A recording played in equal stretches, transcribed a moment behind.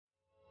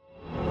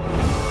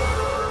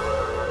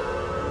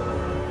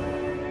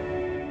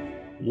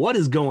What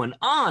is going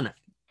on,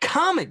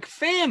 comic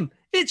fam?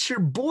 It's your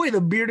boy, the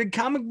bearded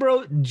comic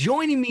bro,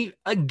 joining me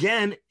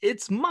again.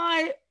 It's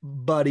my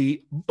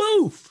buddy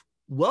Bouff.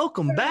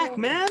 Welcome back,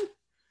 man.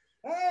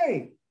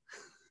 Hey,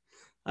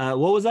 What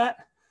was that?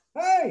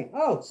 hey.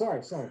 Oh,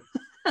 sorry.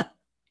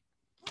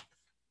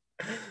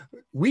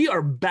 We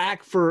are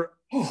back for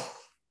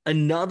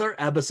another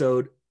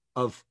episode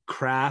of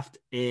Craft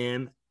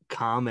and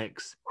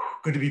Comics.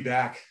 Good to be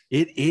back.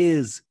 It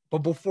is.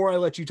 But before I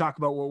let you talk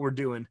about what we're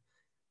doing,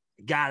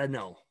 gotta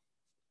know,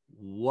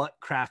 what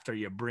craft are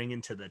you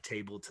bringing to the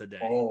table today?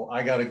 Oh,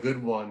 I got a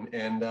good one.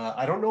 And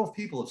I don't know if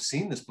people have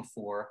seen this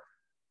before.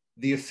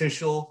 The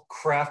official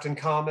Craft and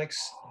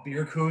Comics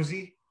beer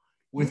koozie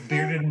with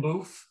Bearded and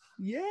Bouff.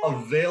 Yeah.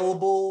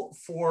 Available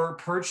for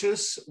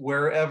purchase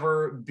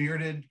wherever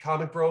Bearded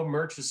Comic Bro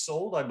merch is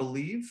sold, I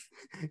believe.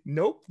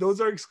 Nope,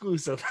 those are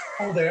exclusive.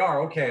 Oh, they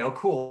are? Okay. Oh,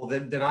 cool.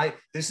 Then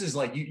this is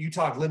like, you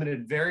talk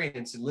limited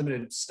variants and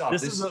limited stuff.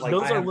 Those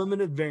are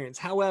limited variants.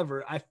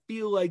 However, I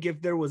feel like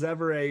if there was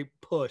ever a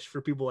push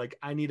for people like,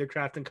 I need a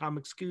Craft and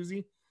Comics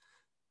koozie,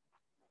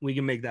 we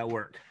can make that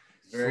work.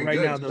 Very right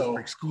good. Now, those are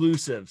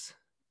exclusives.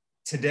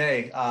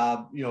 Today,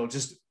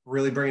 just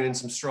really bringing in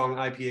some strong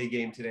IPA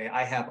game today.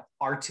 I have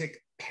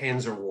Arctic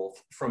Panzerwolf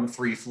from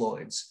Three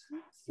Floyds.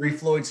 Three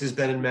Floyds has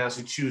been in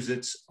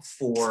Massachusetts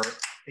for, I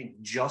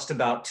think, just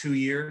about 2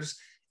 years.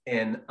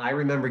 And I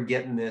remember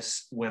getting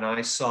this when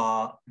I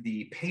saw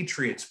the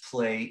Patriots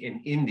play in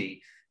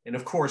Indy. And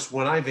of course,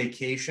 when I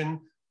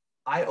vacation,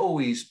 I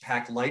always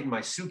pack light in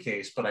my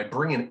suitcase, but I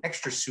bring an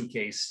extra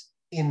suitcase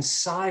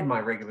inside my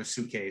regular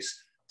suitcase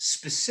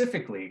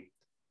specifically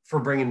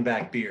for bringing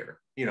back beer.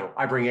 You know,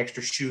 I bring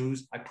extra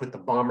shoes. I put the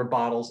bomber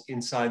bottles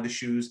inside the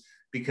shoes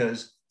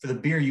because for the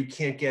beer you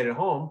can't get at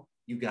home,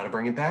 you got to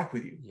bring it back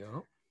with you.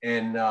 Yep.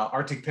 And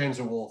Arctic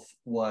Panzerwolf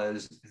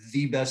was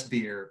the best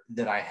beer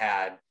that I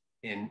had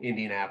in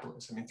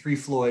Indianapolis. I mean, Three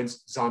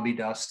Floyds, Zombie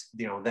Dust,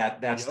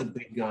 that's the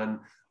big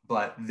gun.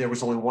 But there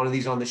was only one of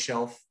these on the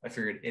shelf. I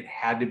figured it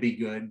had to be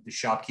good. The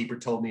shopkeeper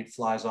told me it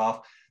flies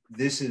off.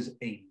 This is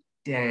a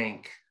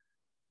dank,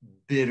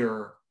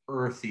 bitter,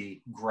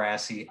 earthy,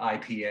 grassy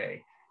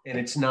IPA. And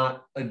it's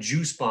not a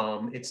juice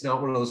bomb. It's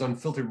not one of those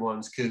unfiltered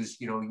ones because,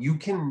 you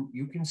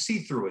can see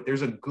through it.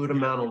 There's a good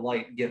amount of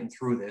light getting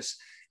through this.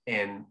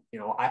 And,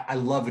 I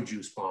love a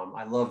juice bomb.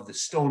 I love the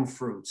stone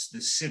fruits, the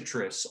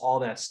citrus, all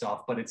that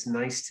stuff. But it's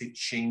nice to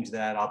change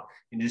that up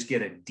and just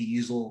get a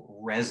diesel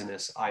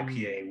resinous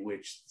IPA,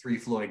 which Three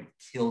Floyd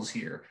kills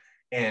here.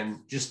 And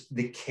just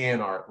the can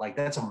art, like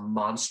that's a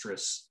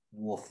monstrous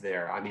wolf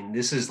there. I mean,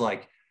 this is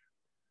like,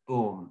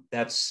 boom.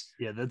 That's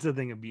a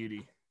thing of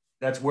beauty.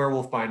 That's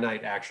Werewolf by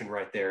Night action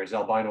right there, is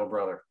Albino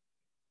Brother.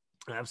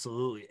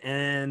 Absolutely.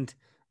 And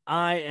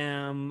I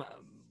am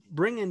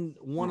bringing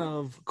one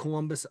of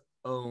Columbus'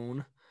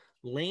 own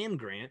Land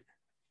Grant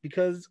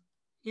because,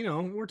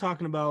 we're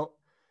talking about,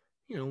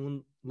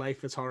 when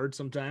life is hard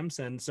sometimes.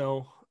 And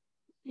so,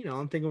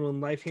 I'm thinking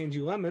when life hands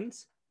you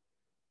lemons,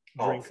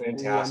 drink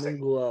fantastic. Lemon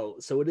Glow.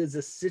 So it is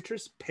a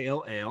citrus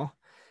pale ale,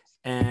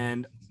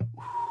 and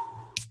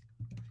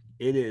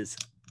it is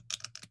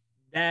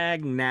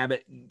dag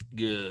nabbit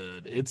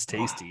good. It's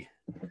tasty.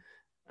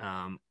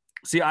 I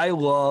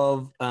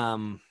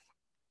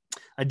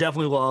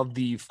definitely love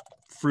the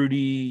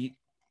fruity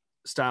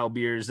style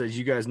beers, as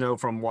you guys know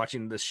from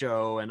watching the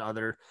show and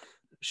other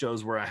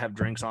shows where I have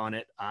drinks on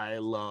it. I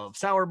love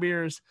sour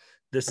beers.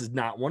 This is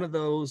not one of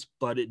those,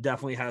 but it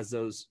definitely has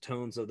those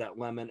tones of that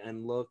lemon.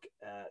 And look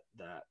at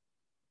that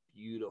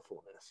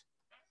beautifulness.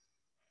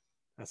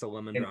 That's a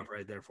lemon drop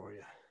right there for you.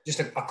 Just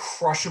a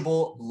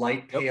crushable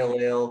light pale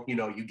ale.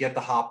 You get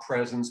the hop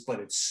presence, but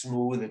it's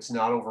smooth. It's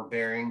not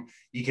overbearing.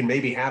 You can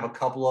maybe have a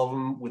couple of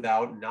them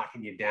without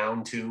knocking you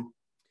down too.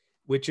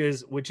 Which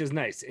is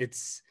nice.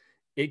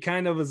 It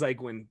kind of is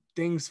like when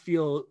things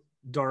feel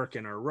dark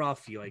and are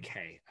rough, you're like,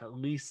 hey, at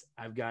least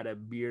I've got a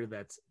beer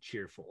that's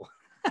cheerful.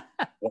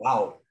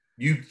 Wow.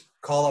 You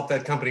call up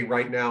that company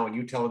right now and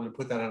you tell them to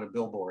put that on a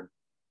billboard.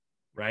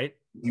 Right?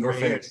 Your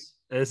face.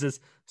 This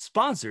is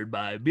sponsored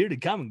by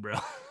Bearded Comic Bro.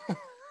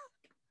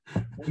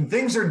 When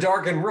things are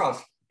dark and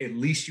rough, at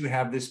least you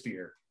have this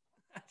beer.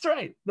 That's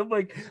right. I'm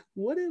like,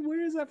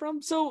 where is that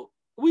from? So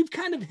we've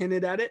kind of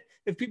hinted at it.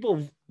 If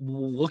people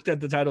looked at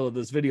the title of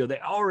this video, they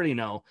already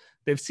know.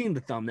 They've seen the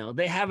thumbnail.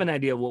 They have an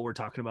idea of what we're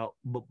talking about.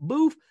 But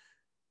Boof,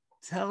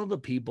 tell the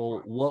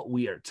people what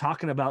we are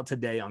talking about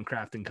today on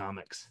Craft and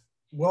Comics.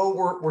 Well,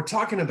 we're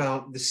talking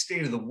about the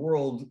state of the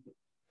world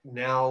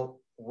now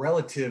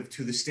relative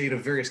to the state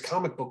of various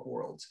comic book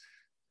worlds.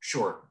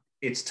 Sure,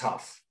 it's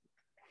tough.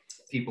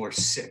 People are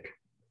sick.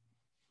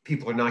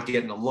 People are not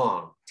getting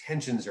along.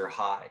 Tensions are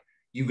high.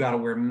 You got to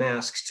wear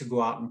masks to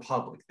go out in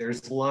public.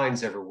 There's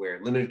lines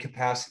everywhere, limited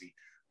capacity.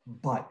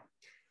 But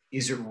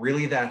is it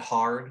really that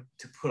hard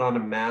to put on a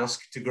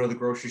mask to go to the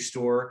grocery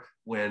store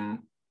when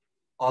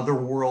other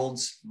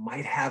worlds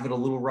might have it a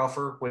little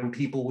rougher, when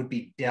people would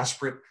be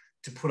desperate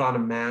to put on a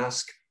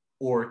mask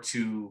or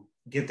to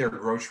get their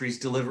groceries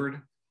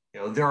delivered?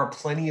 There are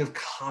plenty of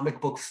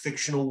comic book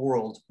fictional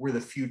worlds where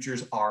the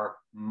futures are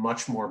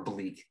much more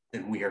bleak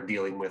than we are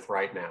dealing with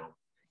right now.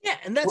 Yeah,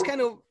 and that's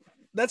kind of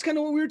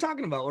what we were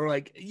talking about. We're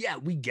like, yeah,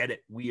 we get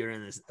it. We are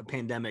in this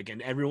pandemic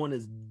and everyone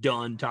is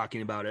done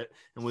talking about it.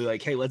 And we're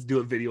like, hey, let's do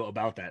a video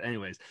about that.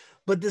 Anyways,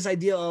 but this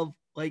idea of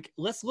like,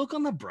 let's look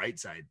on the bright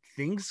side.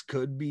 Things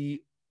could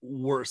be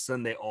worse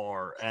than they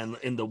are. And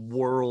in the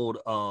world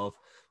of,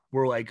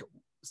 we're like,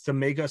 to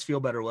make us feel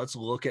better, let's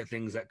look at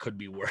things that could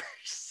be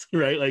worse,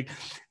 right? Like,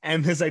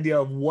 and this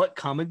idea of what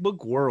comic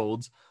book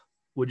worlds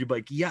would you be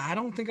like, yeah, I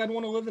don't think I'd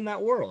want to live in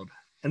that world.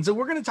 And so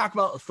we're going to talk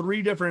about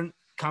 3 different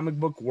comic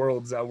book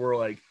worlds that were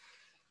like,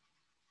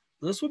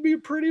 this would be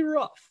pretty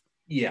rough.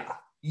 Yeah.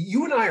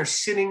 You and I are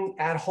sitting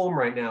at home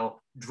right now,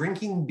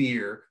 drinking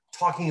beer,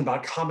 talking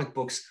about comic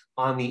books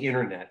on the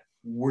internet.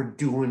 We're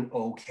doing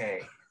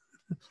okay.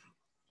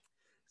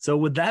 So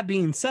with that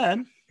being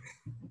said,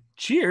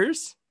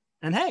 cheers.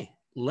 And hey,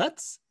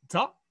 let's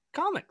talk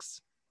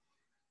comics.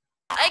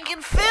 I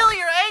can feel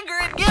your anger.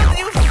 It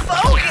gives you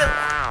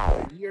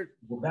focus.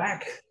 We're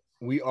back.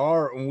 We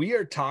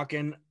are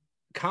talking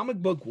comic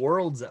book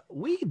worlds that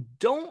we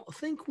don't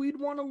think we'd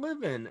want to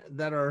live in,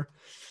 that are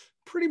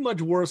pretty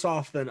much worse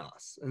off than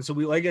us. And so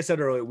we, like I said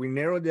earlier, we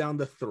narrowed down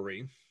to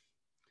 3.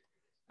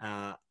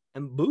 And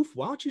Bouff,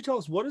 why don't you tell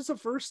us, what is the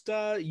first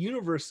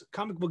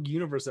comic book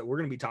universe that we're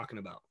going to be talking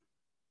about?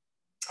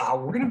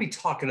 We're going to be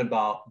talking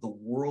about the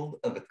world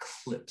of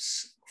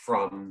Eclipse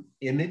from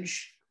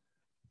Image,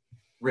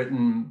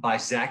 written by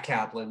Zach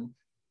Kaplan,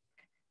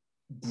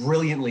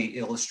 brilliantly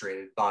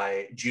illustrated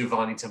by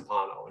Giovanni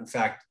Timpano. In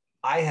fact,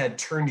 I had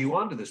turned you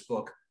on to this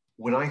book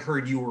when I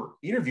heard you were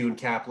interviewing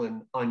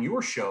Kaplan on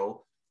your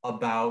show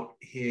about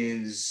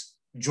his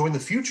Join the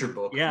Future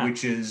book,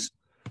 which is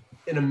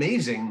an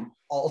amazing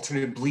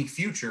alternate bleak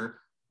future,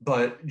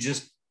 but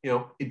just,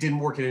 it didn't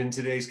work in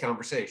today's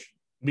conversation.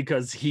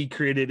 Because he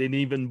created an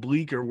even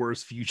bleaker,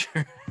 worse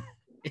future.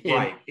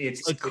 Right.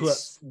 It's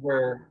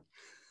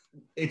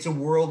a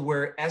world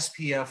where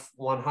SPF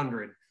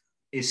 100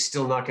 is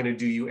still not going to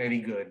do you any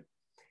good.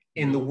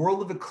 In the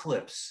world of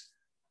Eclipse,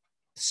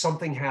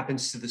 something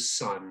happens to the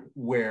sun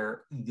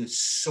where the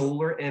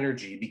solar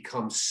energy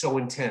becomes so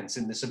intense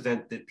in this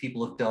event that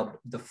people have dubbed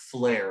the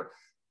flare.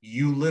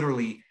 You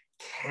literally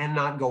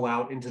cannot go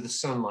out into the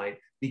sunlight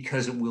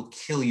because it will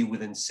kill you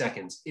within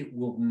seconds. It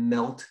will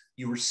melt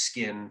your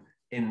skin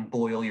and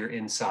boil your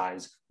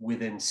insides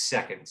within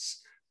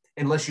seconds.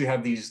 Unless you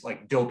have these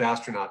like dope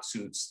astronaut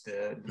suits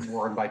that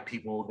worn by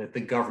people that the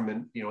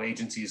government,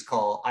 agencies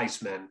call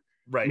icemen.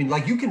 Right. I mean,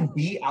 like you can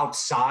be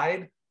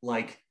outside,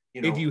 like,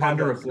 if you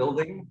under a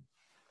building,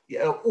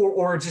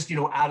 or just,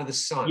 out of the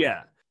sun.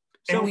 Yeah.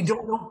 So, and we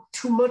don't know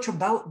too much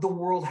about the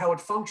world, how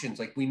it functions.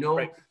 Like we know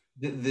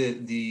the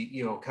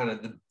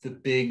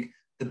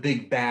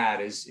big bad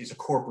is a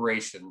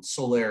corporation,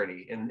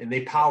 Solarity, and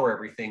they power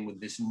everything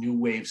with this new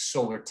wave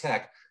solar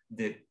tech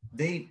that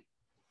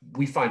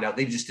we find out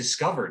they just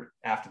discovered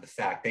after the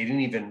fact. They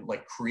didn't even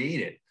like create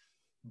it,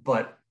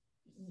 but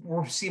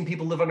we're seeing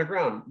people live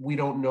underground. We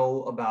don't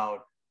know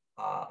about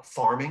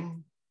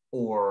farming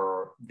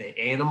or the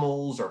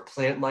animals or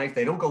plant life.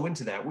 They don't go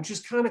into that, which is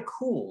kind of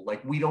cool.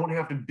 Like we don't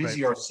have to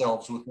busy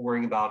ourselves with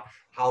worrying about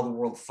how the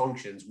world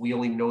functions. We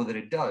only know that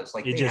it does.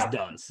 Like it just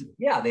does.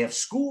 Yeah, they have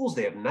schools,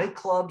 they have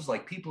nightclubs.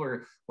 Like people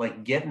are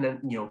like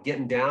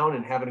getting down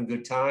and having a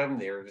good time.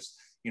 There's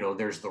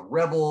the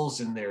rebels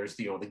and there's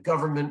the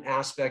government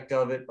aspect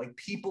of it. Like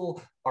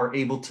people are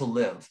able to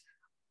live.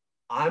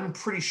 I'm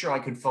pretty sure I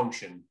could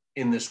function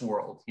in this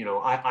world.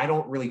 I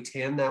don't really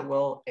tan that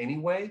well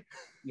anyway.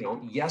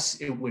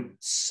 Yes, it would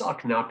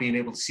suck not being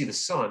able to see the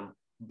sun,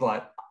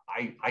 but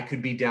I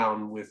could be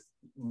down with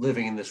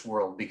living in this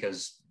world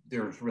because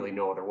there's really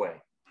no other way.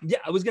 Yeah,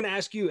 I was going to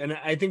ask you, and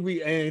I think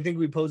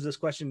we posed this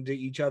question to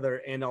each other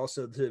and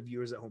also to the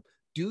viewers at home.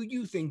 Do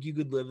you think you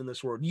could live in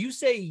this world? You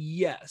say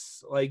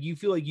yes, like you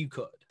feel like you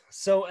could.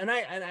 So, and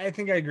I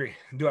think I agree.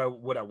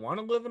 Would I want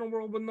to live in a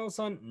world with no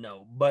sun?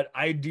 No, but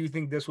I do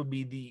think this would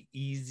be the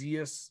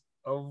easiest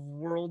of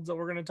worlds that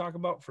we're going to talk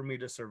about for me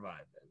to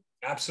survive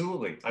in.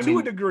 Absolutely. To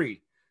a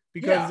degree,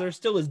 because there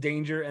still is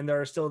danger and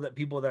there are still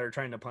people that are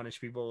trying to punish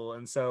people.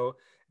 And so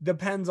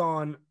depends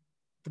on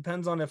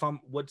if I'm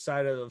what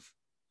side of,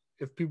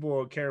 if people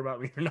will care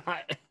about me or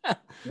not.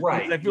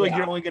 Right. I feel like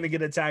you're only going to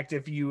get attacked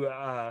if you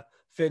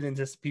fit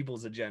into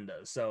people's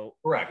agendas. So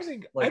correct.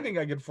 I think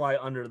I could fly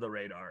under the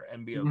radar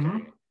and be okay.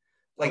 Mm-hmm.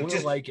 I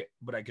wouldn't like it,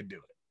 but I could do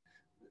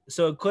it.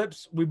 So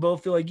Eclipse, we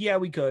both feel like, yeah,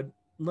 we could.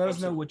 Let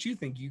us know what you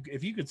think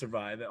if you could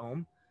survive at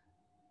home.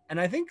 And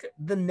I think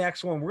the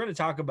next one we're going to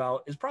talk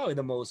about is probably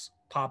the most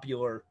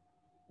popular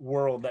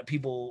world that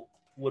people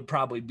would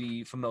probably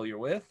be familiar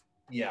with.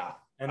 Yeah.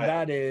 And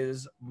that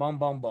is The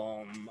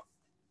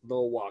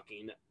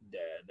Walking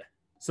Dead.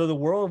 So the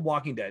world of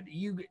Walking Dead,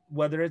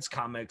 whether it's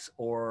comics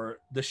or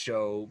the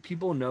show,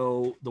 people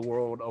know the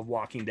world of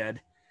Walking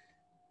Dead.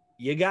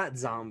 You got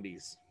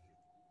zombies.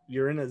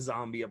 You're in a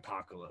zombie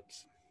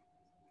apocalypse.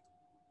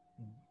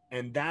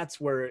 And that's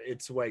where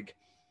it's like,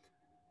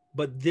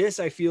 but this,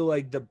 I feel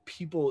like the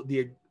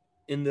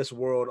in this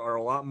world are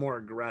a lot more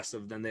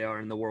aggressive than they are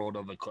in the world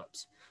of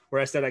Eclipse.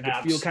 Where I said I could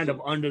feel kind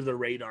of under the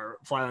radar,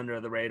 fly under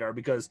the radar,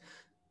 because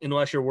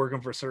unless you're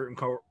working for certain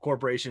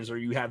corporations or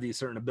you have these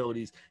certain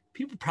abilities,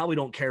 people probably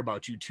don't care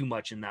about you too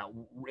much in that.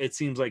 It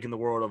seems like in the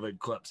world of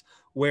Eclipse,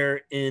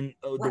 where in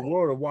the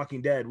world of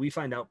Walking Dead, we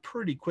find out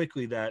pretty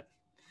quickly that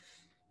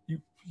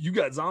you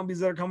got zombies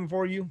that are coming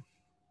for you,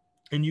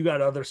 and you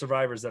got other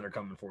survivors that are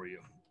coming for you.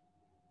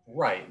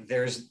 Right.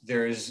 There's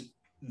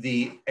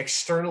the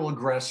external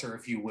aggressor,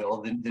 if you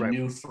will, the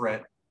new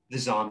threat, the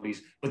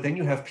zombies. But then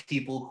you have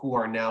people who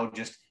are now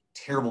just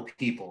terrible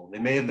people. They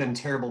may have been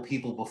terrible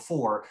people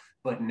before,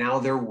 but now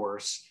they're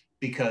worse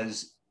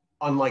because,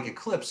 unlike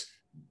Eclipse,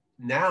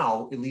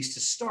 now, at least to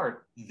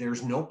start,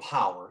 there's no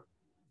power.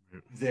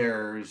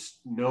 There's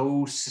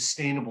no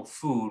sustainable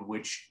food,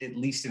 which, at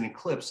least in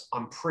Eclipse,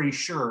 I'm pretty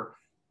sure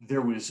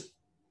there was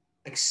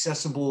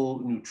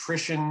accessible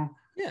nutrition,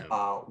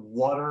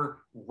 water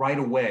right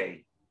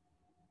away,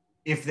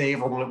 if they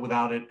ever went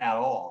without it at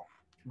all.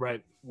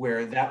 Right.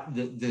 Where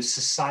the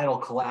societal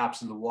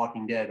collapse in The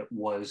Walking Dead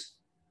was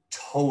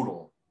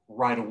total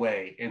right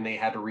away, and they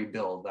had to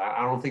rebuild.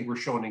 I don't think we're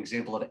showing an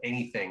example of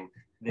anything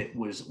that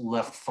was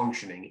left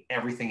functioning.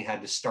 Everything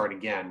had to start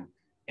again.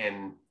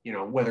 And, you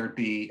know, whether it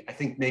be, I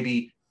think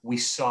maybe we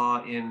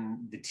saw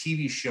in the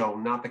TV show,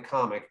 not the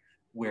comic,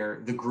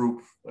 where the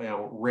group, you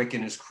know, Rick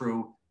and his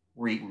crew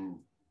were eating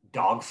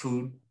dog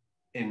food,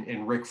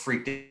 and Rick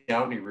freaked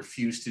out and he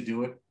refused to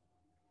do it.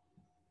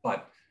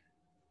 But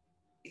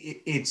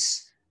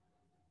it's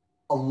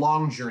a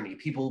long journey.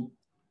 People,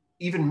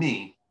 even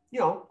me, you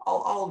know,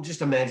 I'll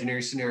just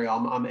imaginary scenario.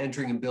 I'm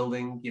entering a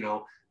building, you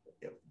know,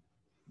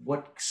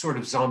 what sort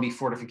of zombie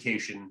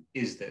fortification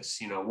is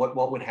this? You know,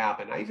 what would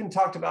happen? I even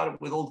talked about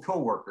it with old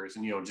coworkers,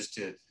 and, you know, just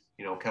to,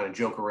 you know, kind of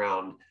joke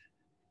around.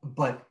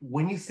 But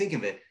when you think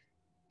of it,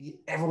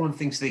 everyone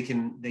thinks they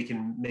can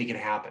make it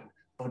happen.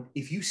 But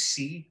if you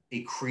see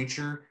a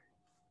creature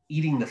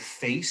eating the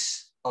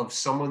face of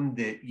someone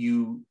that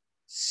you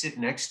sit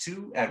next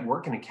to at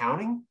work in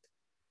accounting,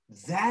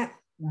 that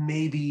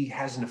maybe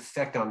has an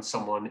effect on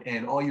someone,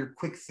 and all your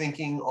quick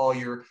thinking, all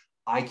your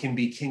I can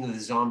be king of the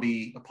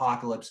zombie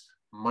apocalypse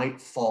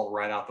might fall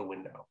right out the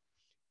window.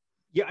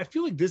 Yeah, I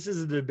feel like this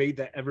is a debate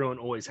that everyone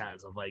always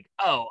has of like,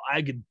 oh,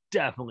 I could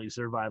definitely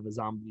survive a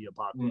zombie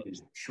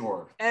apocalypse.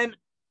 Sure. And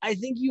I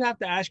think you have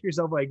to ask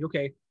yourself, like,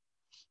 okay,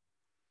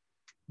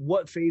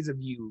 what phase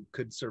of you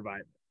could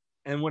survive it?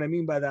 And what I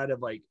mean by that,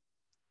 of like,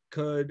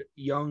 could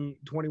young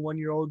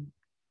 21-year-old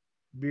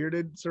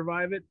bearded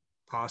survive it?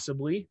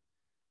 Possibly.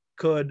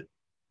 Could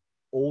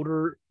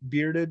older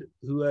bearded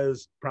who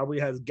probably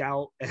has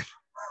gout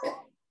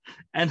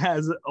and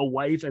has a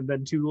wife and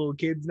then 2 little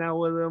kids now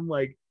with him,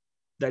 like,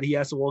 that he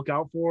has to look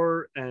out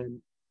for and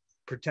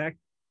protect,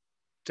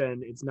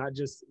 and it's not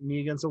just me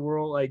against the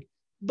world, like,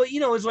 but,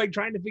 you know, it's like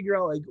trying to figure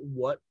out like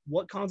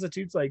what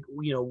constitutes, like,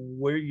 you know,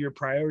 where your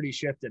priority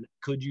shift, and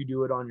could you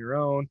do it on your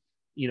own?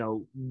 You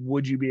know,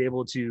 would you be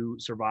able to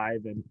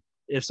survive? And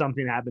if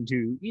something happened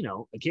to, you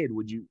know, a kid,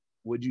 would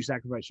you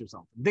sacrifice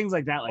yourself? And things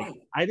like that. Like,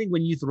 I think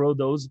when you throw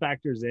those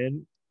factors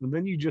in, and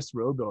then you just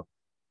throw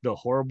the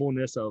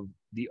horribleness of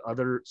the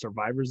other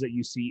survivors that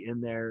you see in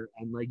there,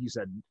 and like you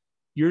said,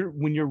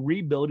 when you're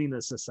rebuilding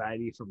a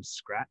society from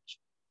scratch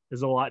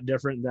is a lot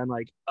different than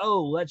like,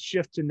 oh, let's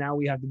shift to now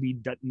we have to be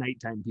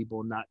nighttime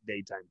people, not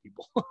daytime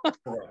people.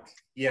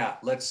 Correct. Yeah,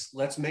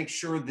 let's make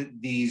sure that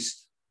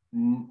these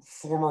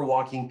former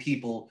walking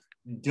people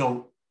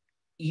don't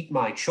eat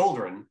my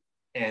children,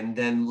 and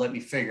then let me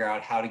figure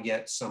out how to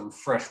get some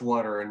fresh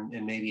water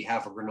and maybe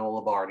have a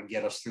granola bar to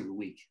get us through the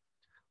week.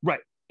 Right.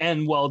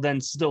 And well,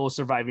 then still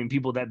surviving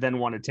people that then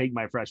want to take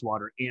my fresh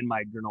water and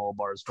my granola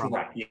bars from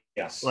me.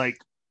 Yes. Like,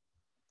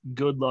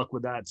 good luck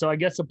with that. So I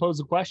guess suppose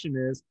the question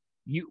is,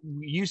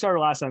 you started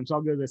last time, so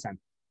I'll go this time.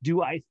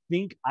 Do I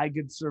think I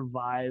could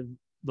survive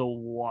the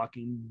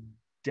Walking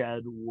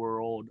Dead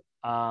world?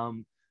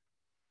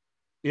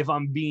 If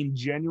I'm being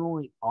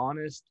genuinely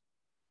honest,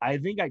 I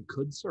think I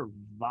could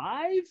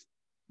survive,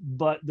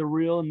 but the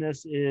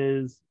realness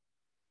is,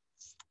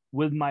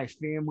 with my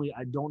family,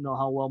 I don't know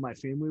how well my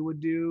family would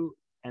do.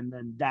 And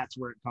then that's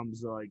where it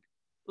comes to like,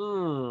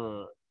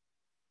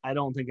 I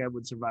don't think I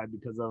would survive,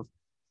 because of,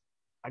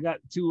 I got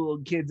 2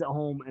 little kids at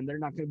home, and they're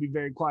not going to be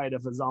very quiet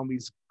if a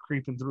zombie's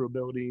creeping through a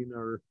building.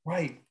 Or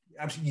right.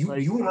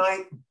 Absolutely. You and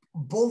I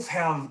both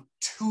have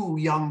 2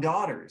 young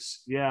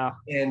daughters. Yeah.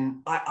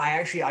 And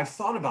I've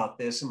thought about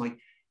this. I'm like,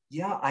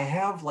 yeah, I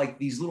have like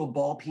these little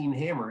ball peen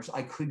hammers.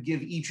 I could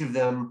give each of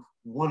them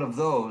one of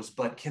those,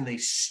 but can they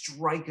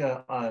strike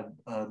a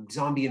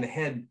zombie in the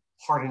head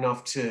hard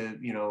enough to,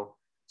 you know,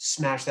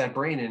 smash that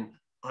brain in?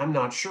 I'm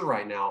not sure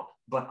right now,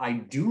 but I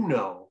do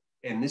know,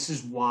 and this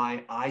is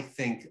why I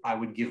think I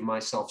would give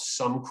myself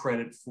some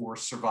credit for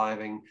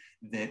surviving,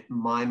 that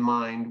my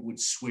mind would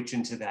switch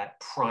into that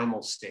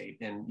primal state.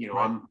 And, you know,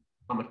 right.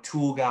 I'm a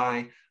tool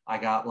guy. I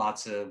got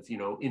lots of, you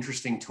know,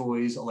 interesting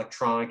toys,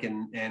 electronic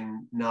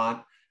and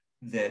not,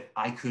 that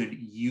I could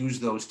use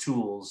those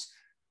tools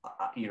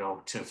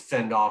to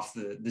fend off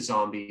the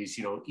zombies,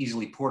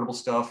 easily portable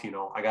stuff.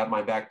 I got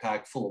my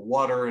backpack full of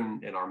water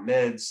and our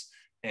meds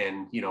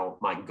and,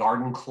 my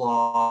garden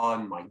claw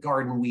and my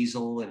garden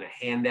weasel and a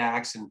hand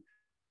axe. And,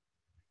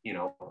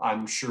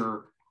 I'm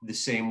sure the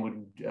same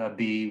would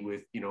be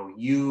with,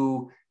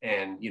 you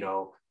and,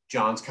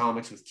 John's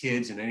Comics with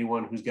kids, and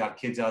anyone who's got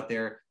kids out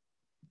there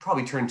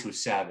probably turn into a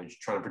savage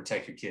trying to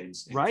protect your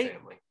kids and right? your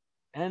family.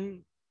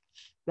 And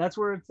that's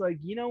where it's like,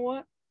 you know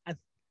what?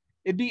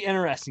 It'd be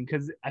interesting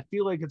because I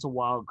feel like it's a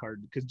wild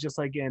card because just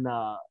like in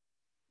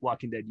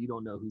Walking Dead, you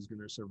don't know who's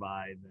going to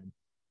survive, and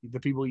the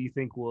people you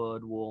think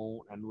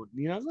won't, and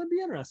it's going to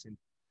be interesting.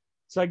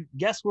 So I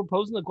guess we're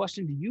posing the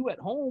question to you at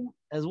home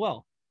as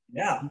well.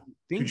 Yeah.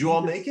 Could you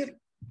all make it?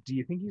 Do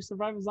you think you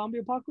survive a zombie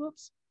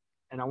apocalypse?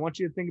 And I want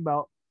you to think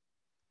about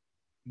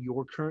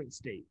your current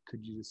state.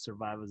 Could you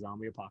survive a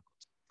zombie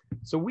apocalypse?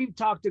 So we've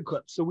talked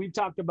Eclipse. So we've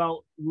talked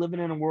about living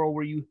in a world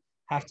where you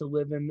have to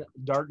live in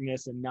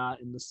darkness and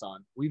not in the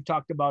sun. We've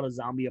talked about a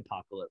zombie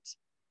apocalypse.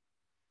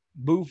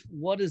 Boof,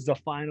 what is the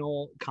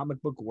final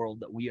comic book world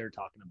that we are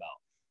talking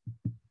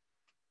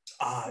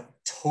about?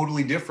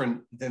 Totally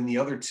different than the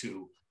other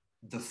two.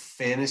 The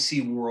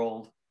fantasy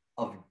world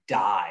of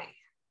Die.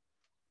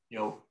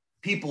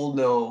 People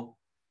know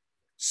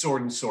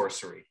sword and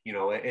sorcery,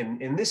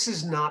 and this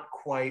is not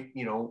quite,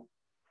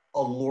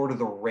 a Lord of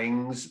the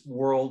Rings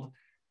world.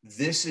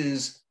 This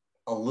is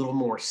a little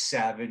more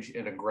savage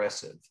and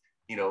aggressive.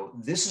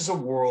 This is a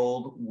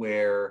world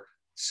where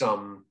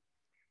some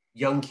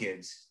young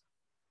kids,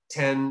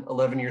 10,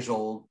 11 years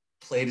old,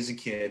 played as a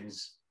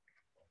kids.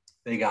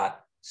 They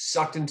got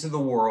sucked into the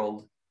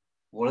world.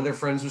 One of their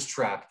friends was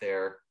trapped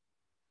there.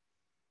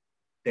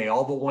 They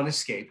all but one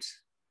escaped.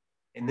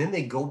 And then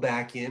they go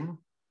back in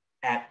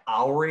at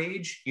our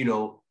age,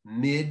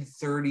 mid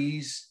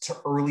 30s to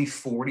early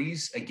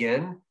 40s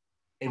again.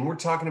 And we're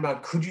talking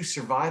about, could you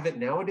survive it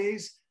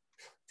nowadays?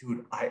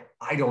 Dude, I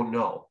don't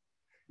know.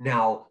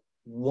 Now,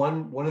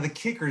 one of the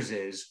kickers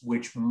is,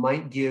 which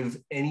might give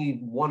any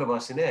one of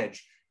us an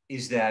edge,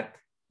 is that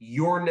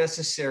you're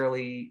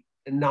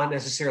not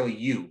necessarily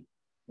you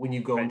when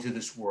you go into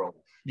this world.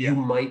 Yeah. You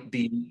might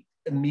be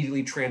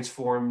immediately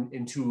transformed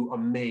into a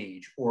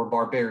mage or a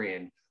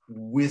barbarian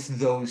with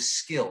those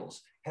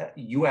skills.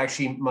 You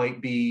actually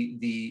might be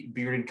the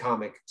bearded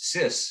comic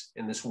cis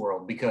in this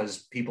world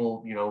because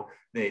people,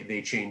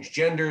 they change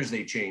genders,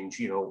 they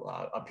change,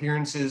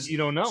 appearances. You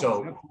don't know.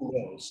 So who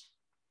knows?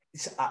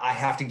 I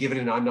have to give it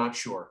an I'm not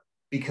sure,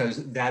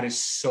 because that is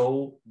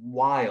so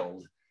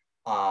wild.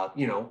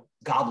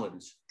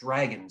 Goblins,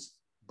 dragons,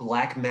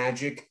 black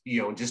magic,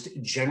 just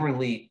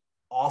generally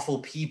awful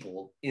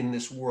people in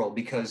this world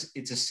because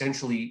it's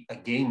essentially a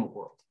game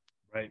world.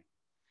 Right.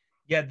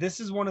 Yeah, this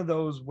is one of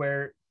those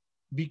where,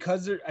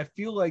 because I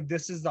feel like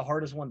this is the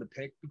hardest one to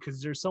pick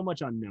because there's so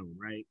much unknown,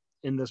 right?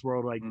 In this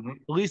world, like at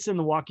least in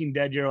The Walking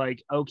Dead, you're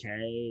like,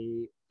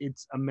 okay,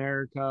 it's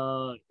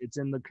America, it's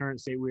in the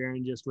current state we're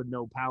in, just with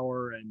no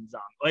power and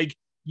zombie. Like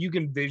you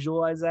can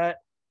visualize that.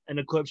 And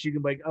Eclipse, you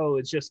can be like, oh,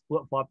 it's just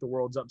flip flop, the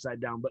world's upside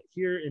down. But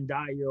here in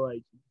Die, you're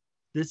like,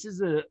 this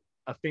is a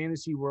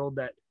fantasy world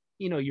that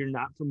you're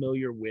not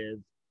familiar with.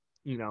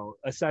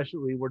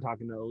 Essentially, we're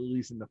talking at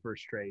least in the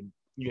first trade,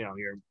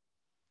 here,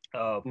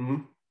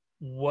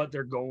 what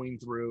they're going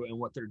through and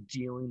what they're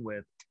dealing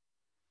with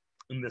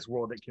in this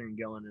world that Kieran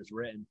Gillen has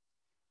written.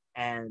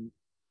 And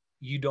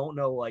you don't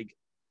know, like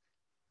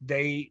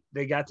they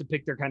got to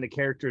pick their kind of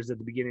characters at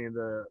the beginning of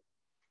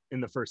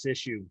in the first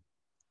issue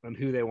and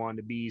who they wanted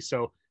to be.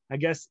 So I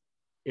guess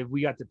if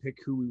we got to pick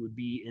who we would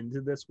be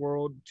into this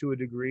world to a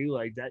degree,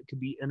 like that could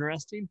be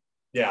interesting.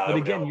 Yeah. But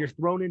again, you're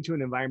thrown into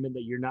an environment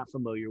that you're not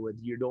familiar with.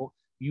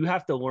 You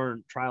have to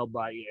learn trial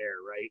by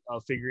error, right?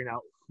 Of figuring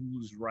out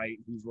who's right,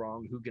 who's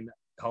wrong, who can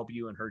help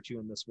you and hurt you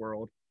in this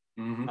world.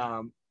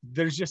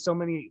 There's just so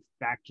many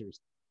factors.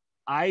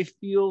 I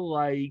feel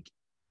like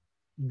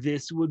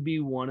this would be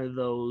one of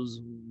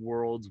those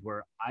worlds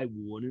where I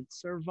wouldn't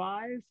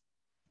survive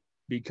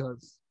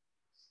because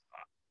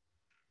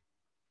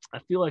I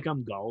feel like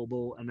I'm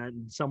gullible, and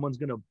then someone's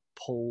gonna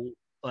pull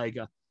like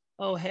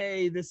oh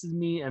hey, this is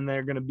me, and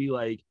they're gonna be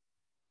like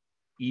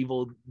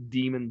evil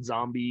demon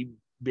zombie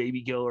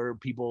baby killer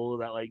people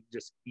that like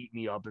just eat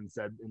me up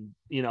instead. And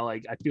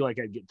like I feel like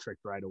I'd get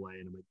tricked right away,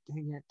 and I'm like,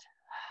 dang it.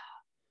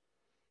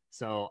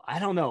 So I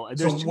don't know.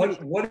 There's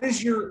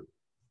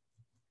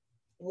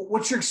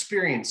what's your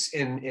experience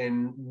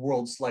in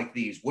worlds like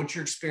these? What's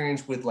your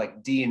experience with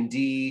like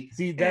D&D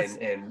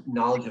and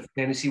knowledge of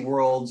fantasy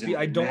worlds and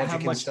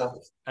magic and stuff?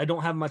 I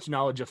don't have much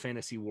knowledge of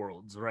fantasy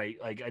worlds, right?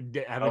 Like I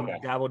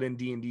haven't dabbled in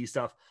D&D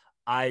stuff.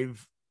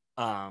 I've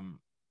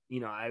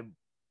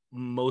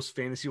most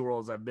fantasy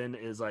worlds I've been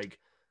is like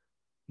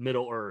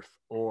Middle Earth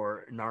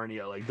or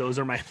Narnia. Like those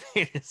are my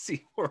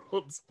fantasy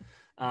worlds.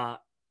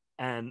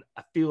 And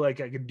I feel like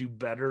I could do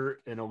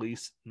better in at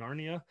least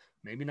Narnia.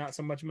 Maybe not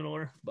so much Middle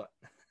Earth, but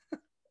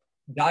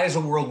Die is a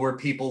world where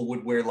people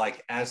would wear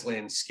like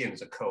Aslan skin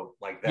as a coat.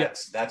 Like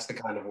that's the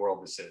kind of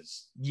world this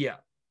is. Yeah.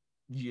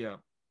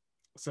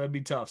 So that'd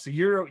be tough. So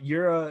you're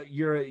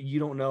you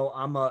don't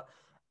know.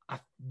 I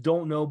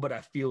don't know, but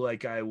I feel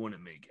like I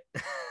wouldn't make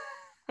it.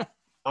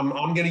 I'm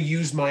going to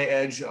use my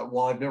edge.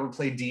 While I've never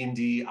played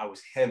D&D, I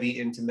was heavy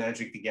into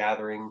Magic the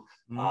Gathering.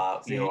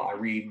 I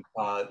read,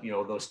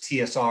 those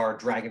TSR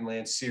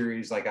Dragonlance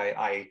series. Like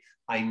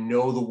I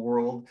know the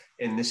world,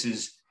 and this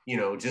is,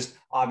 just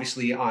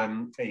obviously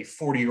I'm a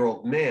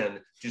 40-year-old man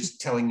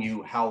just telling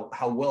you how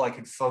well I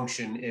could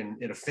function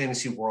in a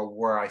fantasy world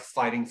where I'm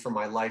fighting for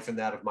my life and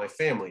that of my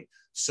family.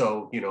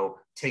 So,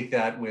 take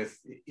that with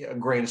a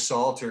grain of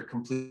salt or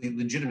complete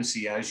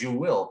legitimacy as you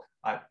will.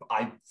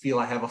 I feel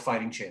I have a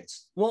fighting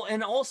chance. Well,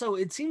 and also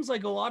it seems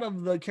like a lot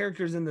of the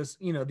characters in this,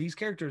 these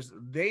characters,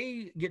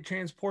 they get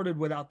transported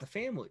without the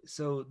family.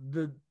 So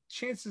the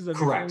chances of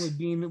your family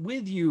being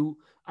with you,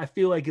 I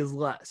feel like is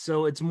less.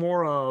 So it's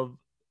more of,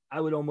 I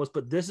would almost,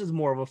 but this is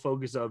more of a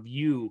focus of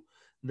you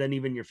than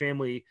even your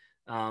family,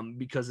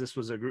 because this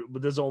was a group,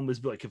 but this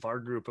almost be like if our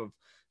group of,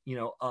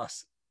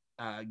 us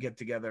get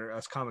together,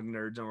 us comic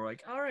nerds, and we're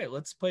like, all right,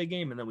 let's play a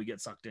game. And then we get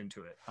sucked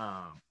into it.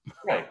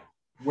 Right.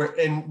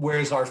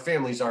 Whereas our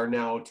families are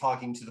now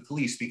talking to the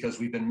police because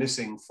we've been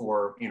missing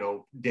for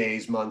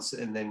days, months,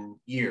 and then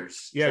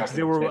years. Yeah, because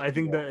they were. I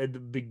think the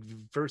big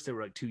first they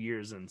were like 2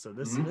 years in. So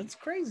that's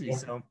crazy.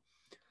 Yeah.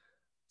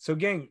 So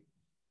gang,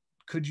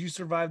 could you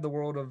survive the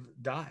world of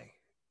Die?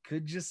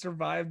 Could you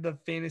survive the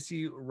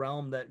fantasy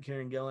realm that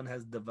Kieran Gillen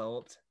has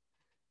developed?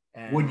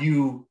 And would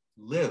you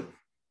live?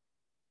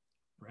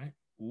 Right.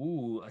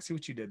 Ooh, I see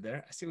what you did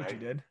there. I see what you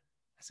did.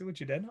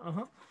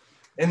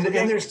 And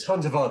there's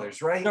tons of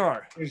others, right? There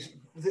are.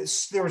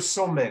 There were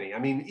so many. I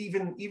mean,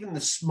 even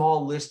the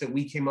small list that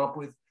we came up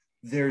with,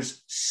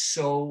 there's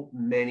so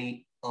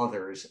many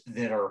others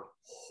that are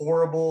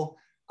horrible.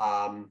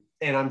 And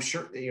I'm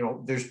sure,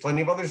 there's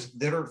plenty of others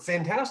that are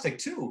fantastic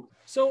too.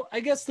 So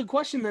I guess the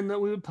question then that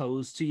we would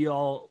pose to you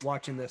all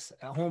watching this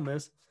at home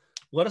is,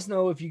 let us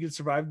know if you could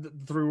survive the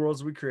 3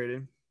 worlds we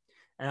created.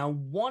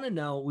 And we want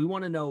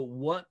to know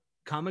what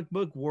comic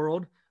book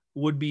world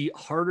would be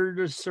harder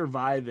to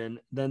survive in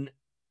than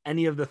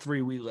any of the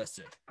 3 we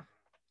listed.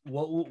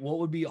 What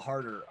would be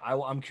harder?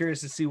 I'm curious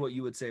to see what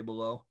you would say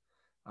below.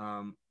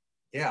 Hopefully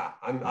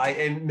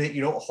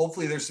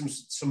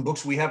there's some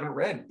books we haven't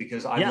read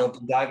because I'd love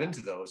to dive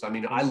into those. I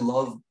mean, I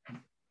love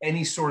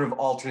any sort of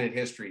alternate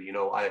history.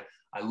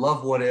 I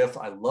love What If,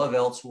 I love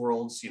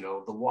Elseworlds,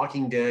 The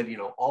Walking Dead,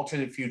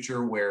 alternate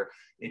future where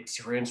it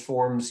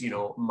transforms,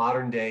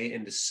 modern day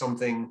into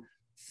something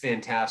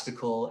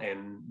fantastical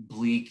and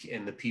bleak,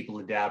 and the people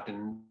adapt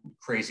in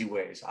crazy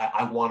ways.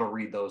 I want to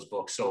read those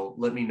books, so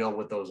let me know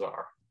what those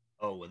are.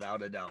 Oh,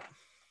 without a doubt.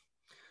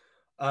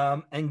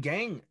 And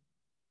gang,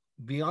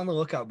 be on the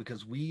lookout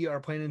because we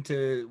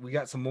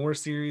got some more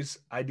series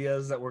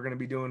ideas that we're going to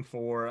be doing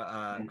for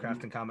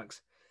Craft and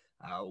Comics.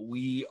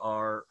 We're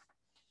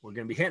going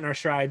to be hitting our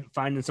stride,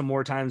 finding some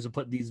more times to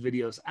put these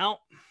videos out.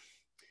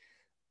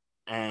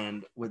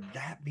 And with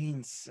that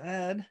being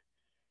said,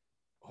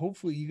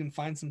 hopefully you can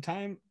find some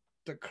time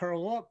to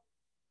curl up,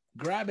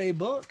 grab a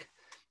book,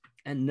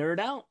 and nerd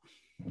out.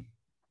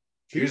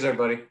 Cheers,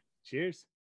 everybody. Cheers.